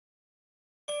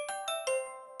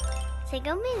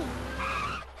Sago Mini.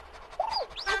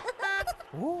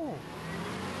 Ooh.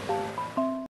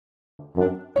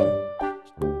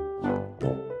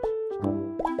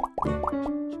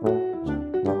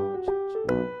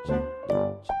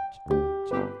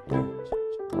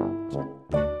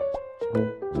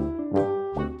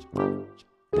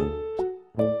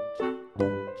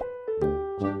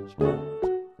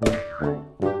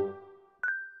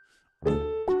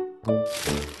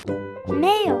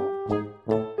 Mail.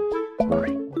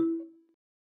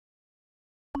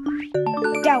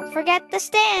 Don't forget the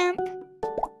stamp.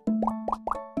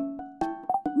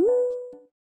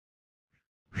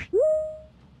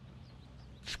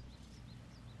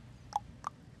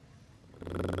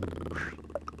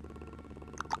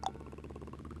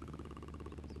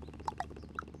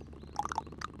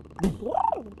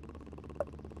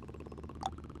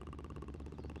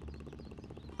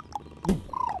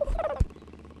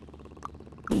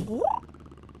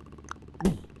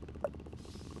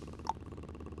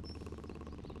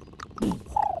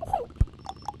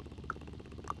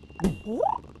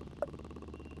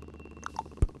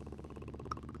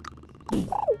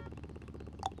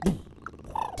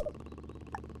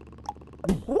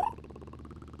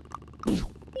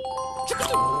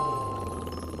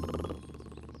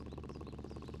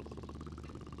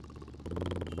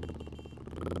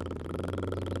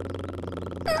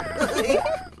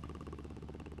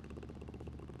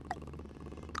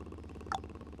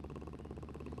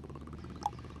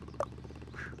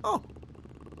 Oh.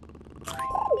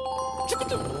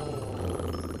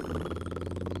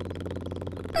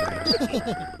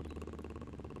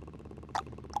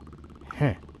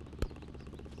 Huh.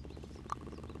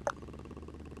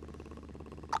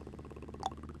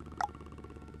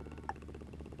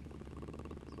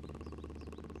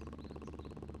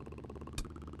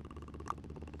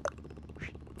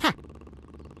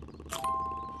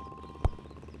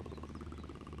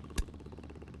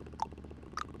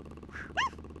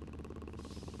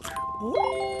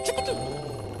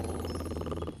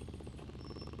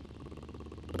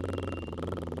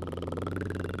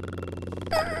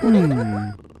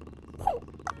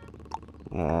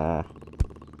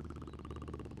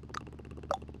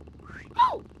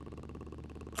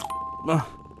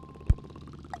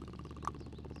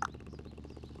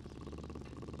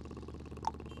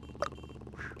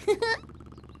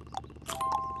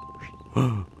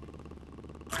 Hmm.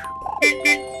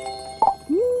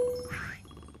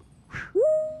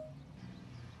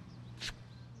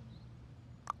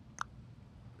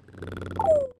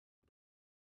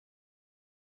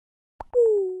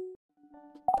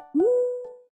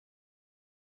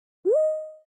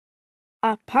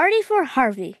 A party for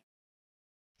Harvey.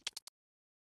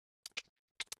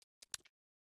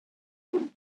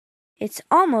 It's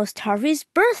almost Harvey's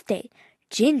birthday.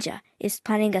 Ginger is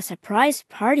planning a surprise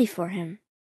party for him.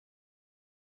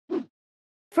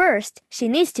 First, she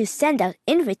needs to send out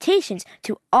invitations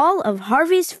to all of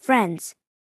Harvey's friends.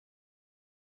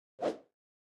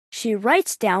 She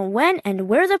writes down when and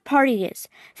where the party is,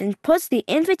 then puts the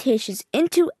invitations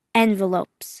into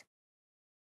envelopes.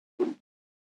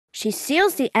 She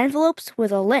seals the envelopes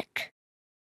with a lick.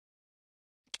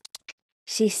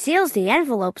 She seals the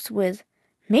envelopes with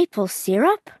maple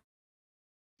syrup.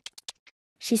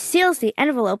 She seals the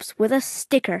envelopes with a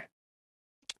sticker.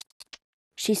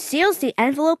 She seals the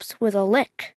envelopes with a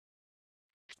lick.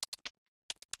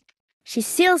 She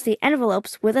seals the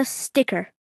envelopes with a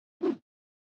sticker.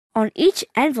 On each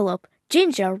envelope,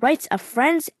 Ginger writes a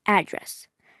friend's address.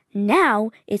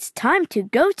 Now it's time to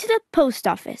go to the post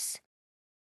office.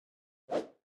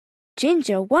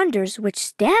 Ginger wonders which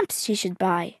stamps she should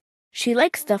buy. She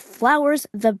likes the flowers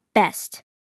the best.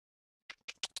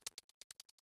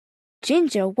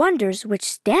 Ginger wonders which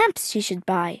stamps she should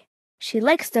buy. She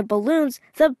likes the balloons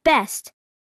the best.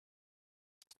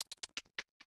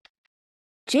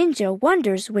 Ginger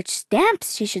wonders which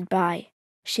stamps she should buy.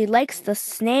 She likes the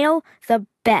snail the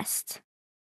best.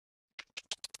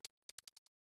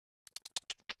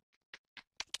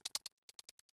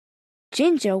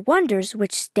 Ginger wonders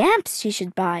which stamps she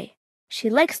should buy. She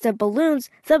likes the balloons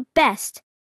the best.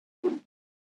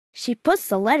 She puts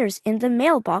the letters in the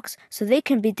mailbox so they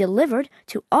can be delivered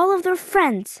to all of their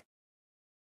friends.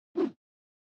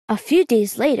 A few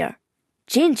days later,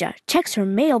 Ginger checks her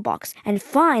mailbox and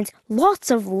finds lots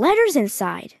of letters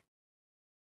inside.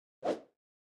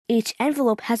 Each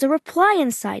envelope has a reply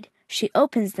inside. She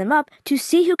opens them up to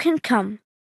see who can come.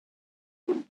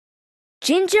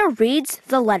 Ginger reads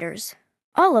the letters.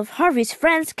 All of Harvey's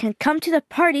friends can come to the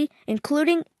party,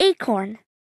 including Acorn.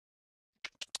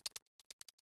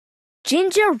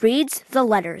 Ginger reads the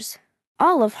letters.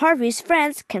 All of Harvey's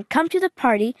friends can come to the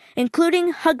party,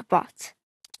 including Hugbot.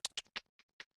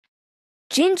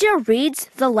 Ginger reads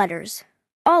the letters.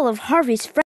 All of Harvey's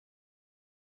friends.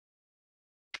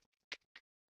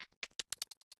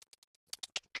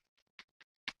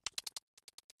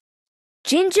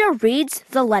 Ginger reads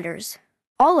the letters.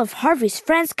 All of Harvey's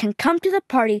friends can come to the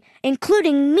party,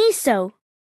 including Miso.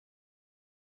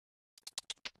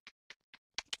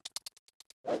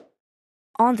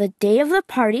 On the day of the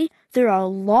party, there are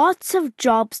lots of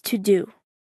jobs to do.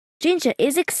 Ginger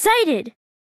is excited.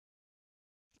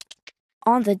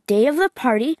 On the day of the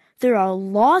party, there are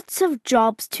lots of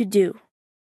jobs to do.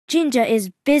 Ginger is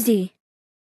busy.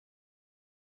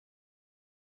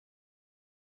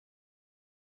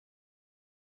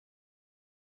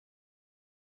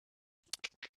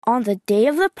 On the day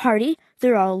of the party,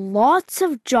 there are lots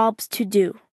of jobs to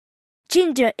do.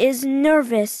 Ginger is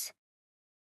nervous.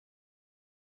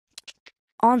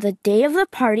 On the day of the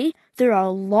party, there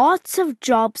are lots of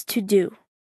jobs to do.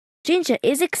 Ginger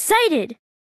is excited.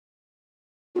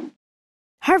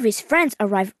 Harvey's friends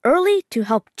arrive early to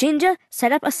help Ginger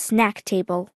set up a snack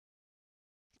table.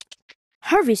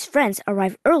 Harvey's friends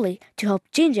arrive early to help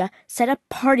Ginger set up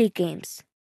party games.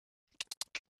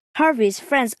 Harvey's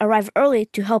friends arrive early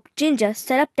to help Ginger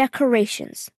set up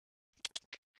decorations.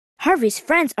 Harvey's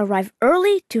friends arrive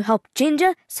early to help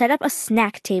Ginger set up a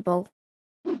snack table.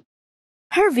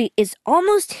 Harvey is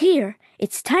almost here.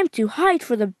 It's time to hide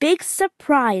for the big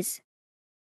surprise.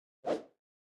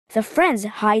 The friends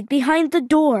hide behind the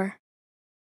door.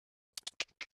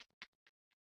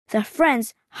 The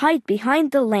friends hide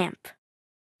behind the lamp.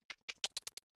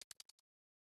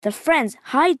 The friends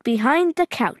hide behind the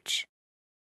couch.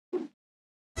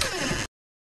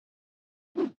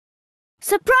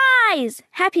 Surprise!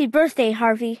 Happy birthday,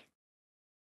 Harvey!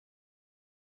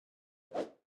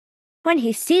 When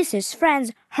he sees his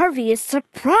friends, Harvey is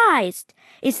surprised.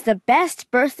 It's the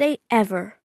best birthday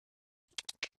ever.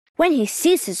 When he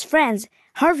sees his friends,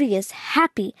 Harvey is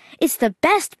happy. It's the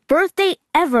best birthday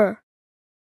ever.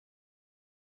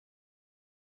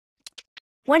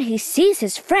 When he sees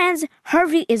his friends,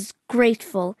 Harvey is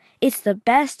grateful. It's the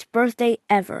best birthday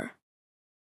ever.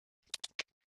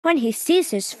 When he sees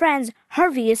his friends,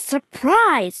 Harvey is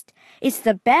surprised. It's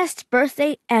the best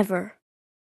birthday ever.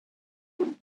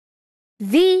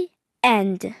 The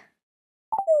end.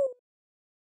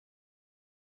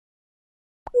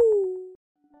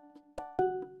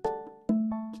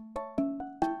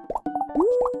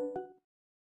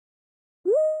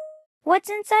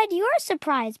 What's inside your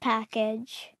surprise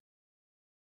package?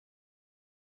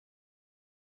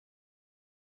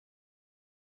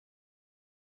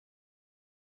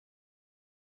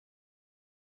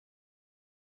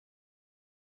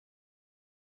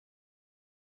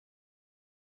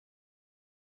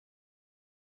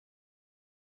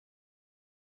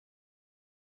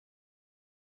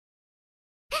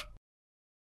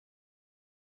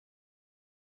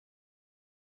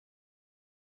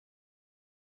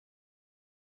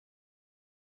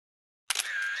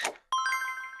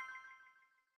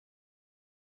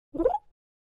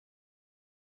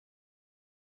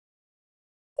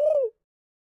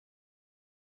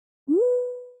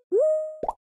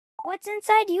 What's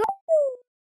inside your...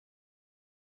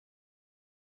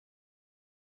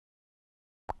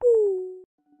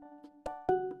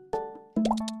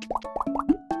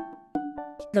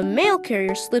 The mail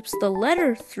carrier slips the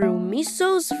letter through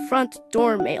Miso's front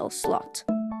door mail slot.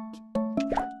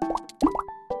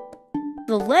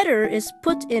 The letter is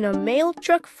put in a mail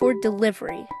truck for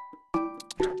delivery.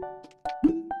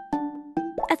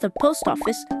 At the post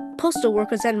office, postal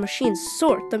workers and machines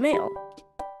sort the mail.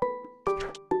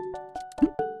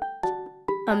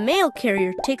 A mail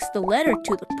carrier takes the letter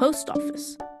to the post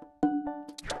office.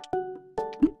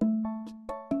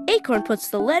 Acorn puts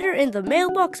the letter in the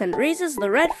mailbox and raises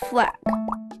the red flag.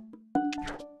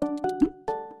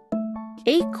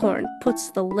 Acorn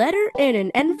puts the letter in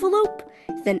an envelope,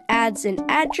 then adds an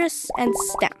address and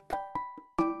stamp.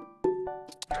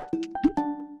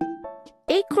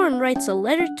 Acorn writes a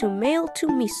letter to mail to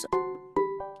Miso.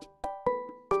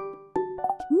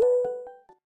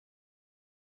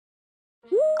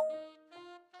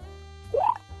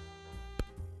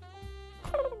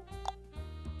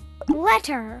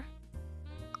 Letter.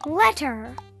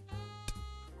 Letter.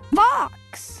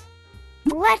 Box.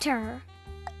 Letter.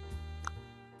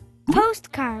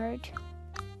 Postcard.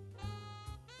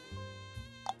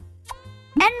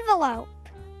 Envelope.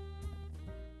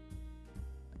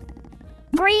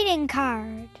 Greeting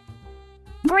card.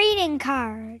 Greeting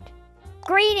card.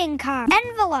 Greeting card.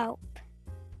 Envelope.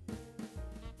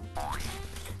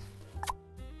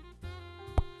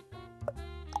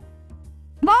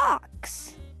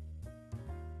 Box.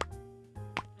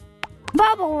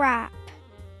 Bubble wrap.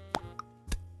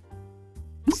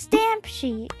 Stamp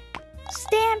sheet.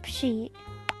 Stamp sheet.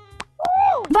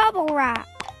 Bubble wrap.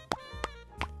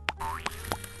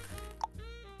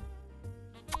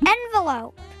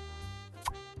 Envelope.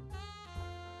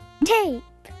 Tape.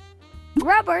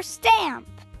 Rubber stamp.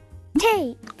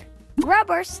 Tape.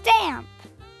 Rubber stamp.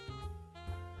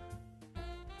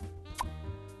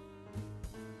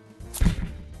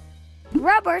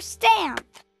 Rubber stamp.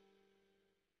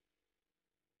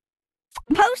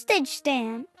 Postage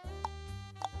stamp.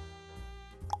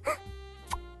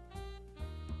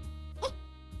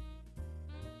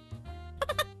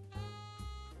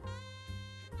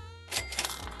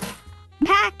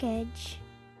 Package.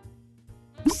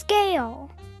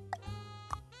 Scale.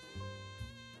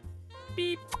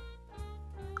 Beep.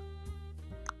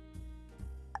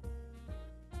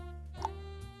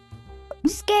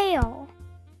 Scale.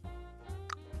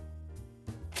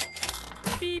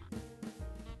 Beep.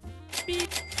 Beep.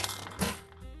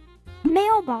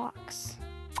 Mailbox.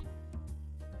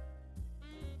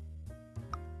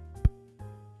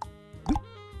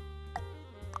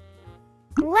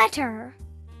 Letter.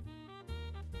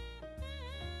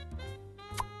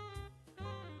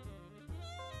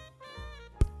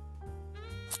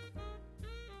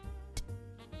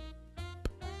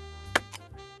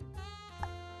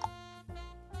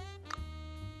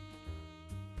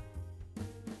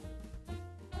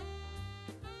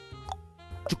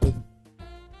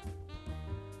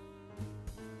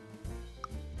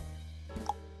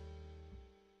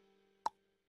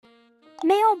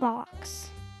 Mailbox.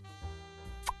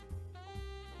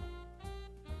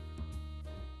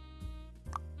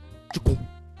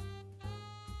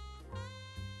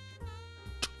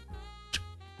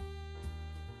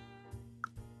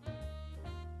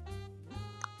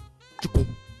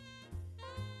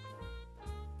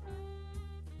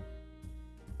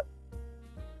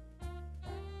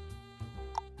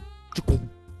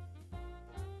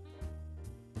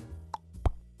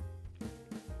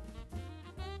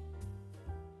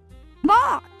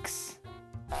 Box.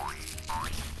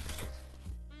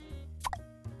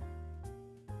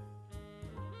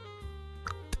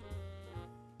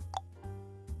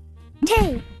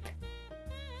 Tape.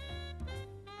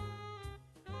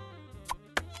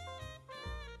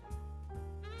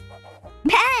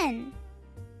 Pen.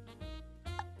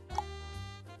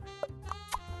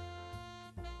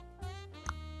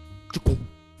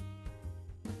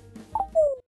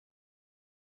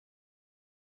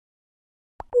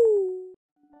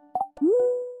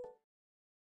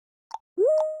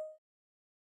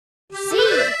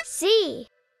 C.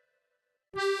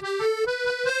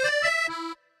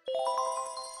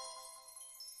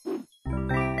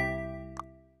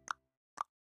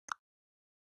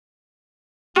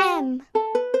 M.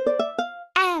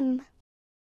 M.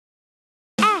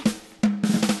 F.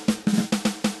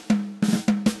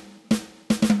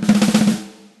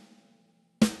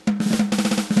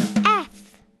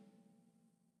 F.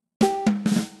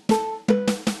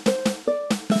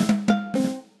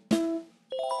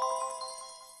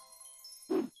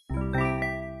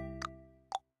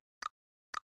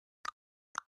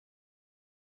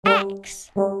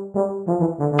 X.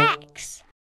 X.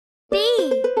 B.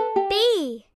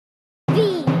 B.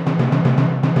 V.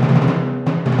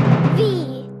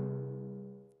 V.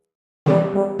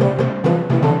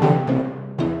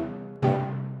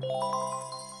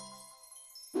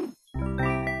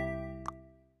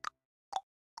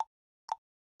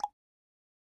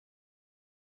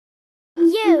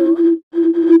 U.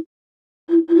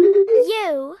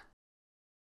 U.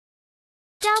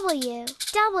 W.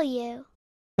 W.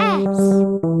 S.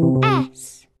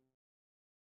 S.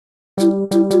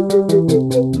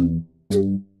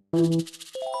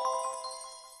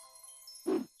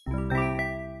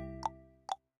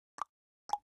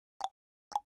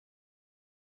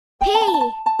 P.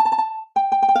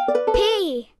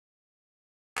 P.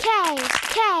 K.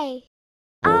 K.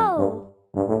 O.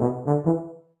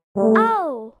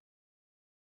 O.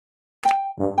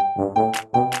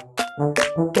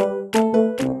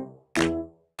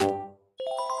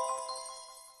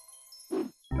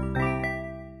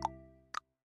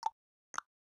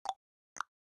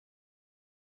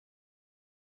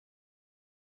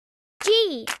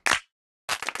 G.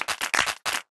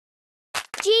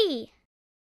 G.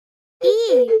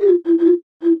 E.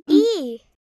 E.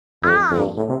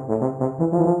 I.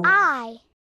 I.